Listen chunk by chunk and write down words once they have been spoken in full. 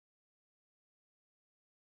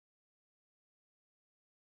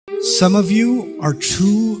Some of you are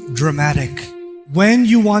too dramatic. When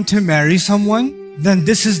you want to marry someone, then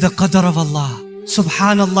this is the qadr of Allah.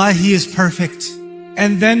 Subhanallah, He is perfect.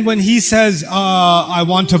 And then when He says, I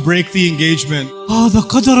want to break the engagement. Oh, the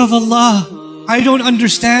qadr of Allah. I don't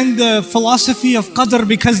understand the philosophy of qadr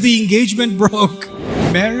because the engagement broke.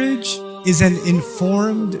 Marriage is an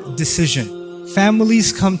informed decision.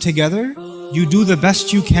 Families come together. You do the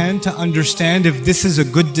best you can to understand if this is a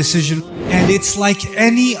good decision. And it's like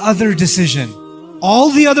any other decision. All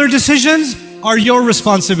the other decisions are your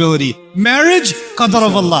responsibility. Marriage, qadr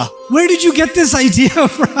of Allah. Where did you get this idea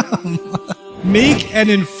from? Make an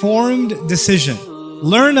informed decision.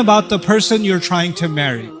 Learn about the person you're trying to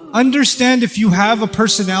marry. Understand if you have a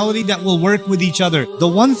personality that will work with each other. The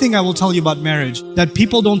one thing I will tell you about marriage that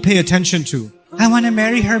people don't pay attention to. I want to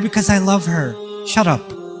marry her because I love her. Shut up.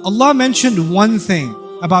 Allah mentioned one thing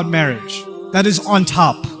about marriage that is on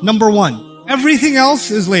top. Number one. Everything else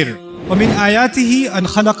is later. وَمِنْ آيَاتِهِ أَنْ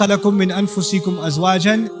خَلَقَ لَكُم مِّنْ أَنفُسِكُمْ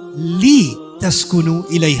أَزْوَاجًا لِتَسْكُنُوا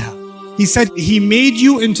إِلَيْهَا. He said He made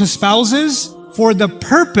you into spouses for the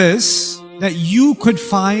purpose that you could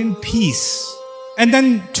find peace. And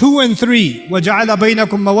then 2 and 3. وَجَعَلَ بَيْنَكُمْ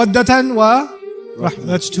مَوَدَّةً وَرَحْمَةً.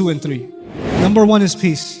 That's 2 and 3. Number 1 is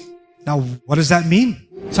peace. Now, what does that mean?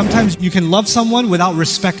 Sometimes you can love someone without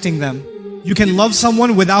respecting them. You can love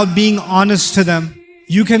someone without being honest to them.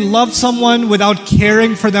 You can love someone without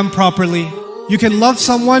caring for them properly. You can love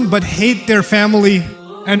someone but hate their family.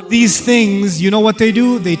 And these things, you know what they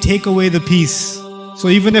do? They take away the peace. So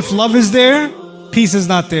even if love is there, peace is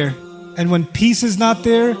not there. And when peace is not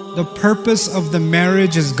there, the purpose of the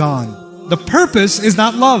marriage is gone. The purpose is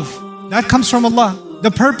not love. That comes from Allah.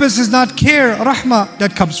 The purpose is not care, rahmah.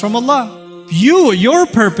 That comes from Allah. Your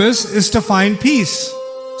purpose is to find peace.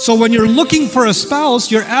 So when you're looking for a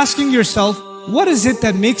spouse, you're asking yourself, what is it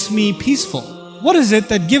that makes me peaceful? What is it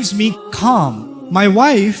that gives me calm? My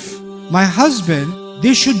wife, my husband,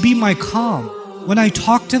 they should be my calm. When I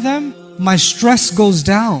talk to them, my stress goes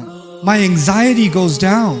down. My anxiety goes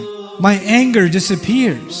down. My anger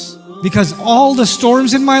disappears. Because all the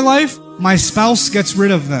storms in my life, my spouse gets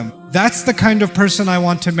rid of them. That's the kind of person I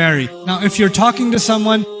want to marry. Now, if you're talking to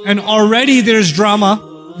someone and already there's drama,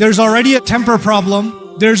 there's already a temper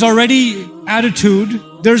problem, there's already attitude,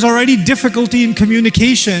 there's already difficulty in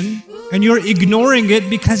communication, and you're ignoring it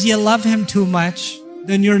because you love him too much,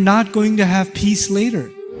 then you're not going to have peace later.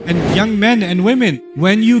 And young men and women,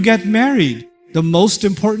 when you get married, the most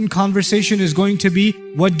important conversation is going to be,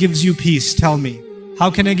 what gives you peace? Tell me. How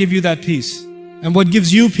can I give you that peace? And what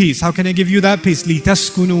gives you peace? How can I give you that peace?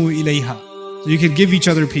 لِتَسْكُنُوا إِلَيْهَا. So you can give each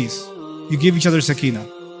other peace. You give each other sakina.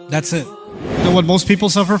 That's it. You know what most people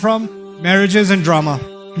suffer from? Marriages and drama.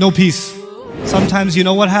 No peace. Sometimes you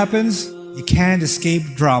know what happens? You can't escape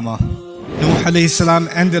drama. Nuh alayhi salam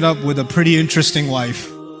ended up with a pretty interesting wife.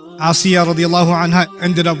 Asiya radiallahu anha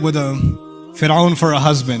ended up with a Fir'aun for a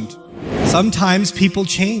husband. Sometimes people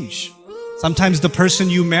change. Sometimes the person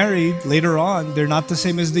you married later on, they're not the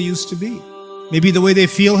same as they used to be. Maybe the way they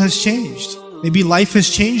feel has changed. Maybe life has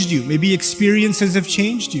changed you. Maybe experiences have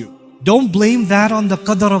changed you. Don't blame that on the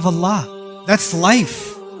qadr of Allah. That's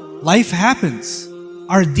life. Life happens.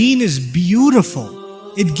 Our deen is beautiful.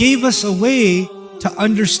 It gave us a way to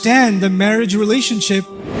understand the marriage relationship.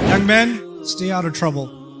 Young men, stay out of trouble.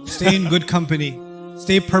 Stay in good company.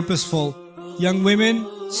 Stay purposeful. Young women,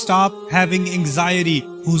 stop having anxiety.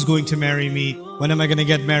 Who's going to marry me? When am I going to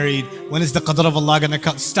get married? When is the qadr of Allah going to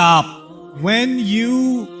come? Stop. When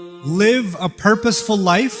you live a purposeful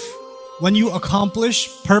life, when you accomplish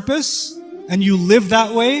purpose and you live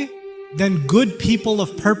that way, then good people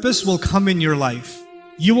of purpose will come in your life.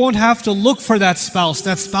 You won't have to look for that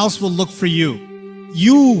spouse will look for you.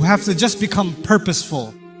 You have to just become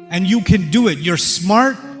purposeful, and you can do it. You're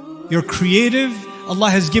smart, you're creative, Allah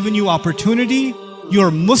has given you opportunity,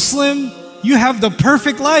 you're Muslim, you have the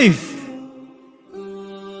perfect life.